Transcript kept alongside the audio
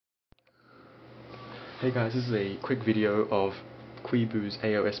Hey guys, this is a quick video of Kwiboo's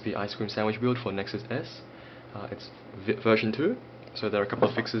AOSP ice cream sandwich build for Nexus S. It's version 2, so there are a couple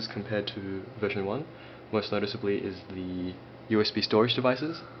of fixes compared to version 1. Most noticeably is the USB storage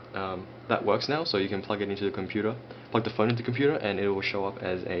devices. That works now, so you can plug it into the computer, plug the phone into the computer, and it will show up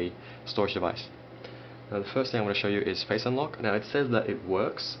as a storage device. Now the first thing I want to show you is Face Unlock. Now it says that it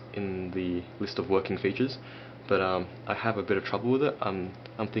works in the list of working features, but I have a bit of trouble with it.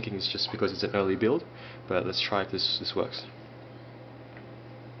 I'm thinking it's just because it's an early build, but let's try if this works.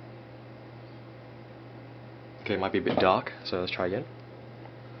 Okay, it might be a bit dark, so let's try again.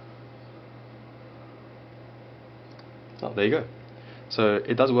 Oh, there you go. So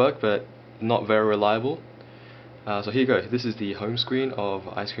it does work, but not very reliable. So here you go. This is the home screen of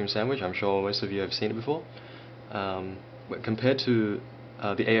Ice Cream Sandwich. I'm sure most of you have seen it before. But compared to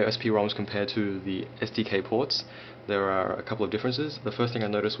the AOSP ROMs compared to the SDK ports, there are a couple of differences. The first thing I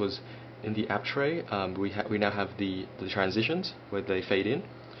noticed was in the app tray, we now have the transitions where they fade in,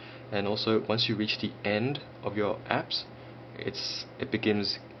 and also once you reach the end of your apps, it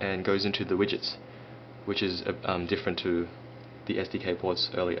begins and goes into the widgets, which is different to the SDK ports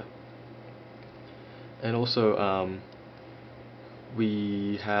earlier. And also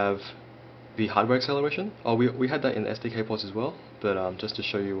we have the hardware acceleration. Oh, we had that in the SDK ports as well, but just to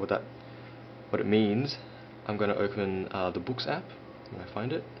show you what it means, I'm going to open the Books app when I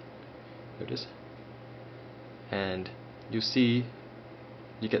find it. There it is. And you'll see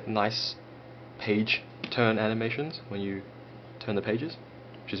you get nice page turn animations when you turn the pages,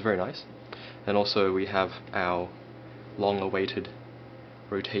 which is very nice. And also we have our long-awaited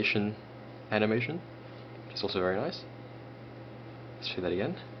rotation animation, which is also very nice. Let's show that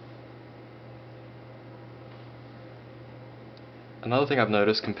again. Another thing I've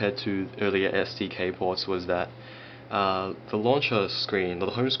noticed compared to earlier SDK ports was that the launcher screen, or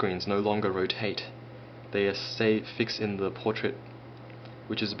the home screens, no longer rotate. They stay fixed in the portrait,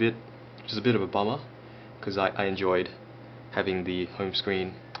 which is a bit of a bummer, because I enjoyed having the home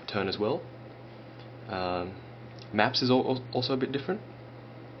screen turn as well. Maps is also a bit different.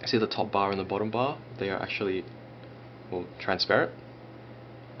 See the top bar and the bottom bar, they are actually transparent,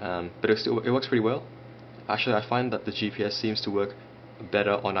 but it works pretty well. Actually, I find that the GPS seems to work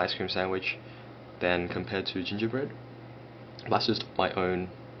better on Ice Cream Sandwich than compared to Gingerbread. That's just my own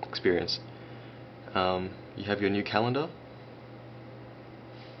experience. You have your new calendar,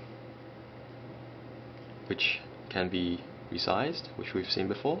 which can be resized, which we've seen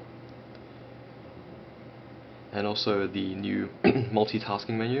before. And also the new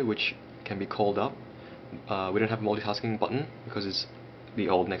multitasking menu, which can be called up. We don't have a multitasking button because it's the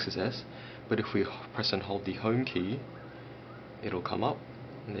old Nexus S, but if we press and hold the home key, it'll come up,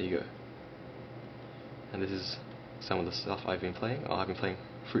 and there you go. And this is some of the stuff I've been playing. I've been playing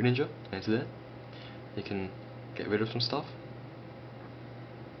Fruit Ninja, and it's there. You can get rid of some stuff.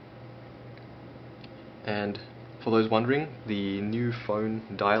 And for those wondering, the new phone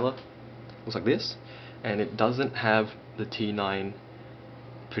dialer looks like this, and it doesn't have the T9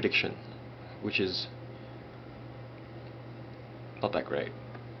 prediction, which is not that great.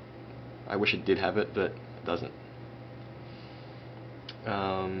 I wish it did have it, but it doesn't.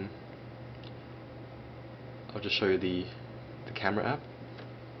 I'll just show you the camera app.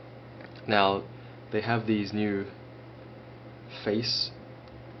 Now they have these new face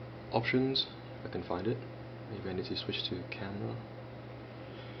options. If I can find it. Maybe I need to switch to camera.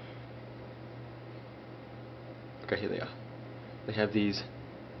 Okay, here they are. They have these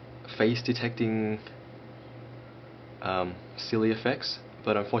face detecting silly effects,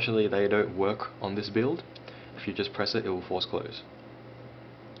 but unfortunately they don't work on this build. If you just press it, it will force close.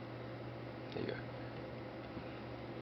 There you go.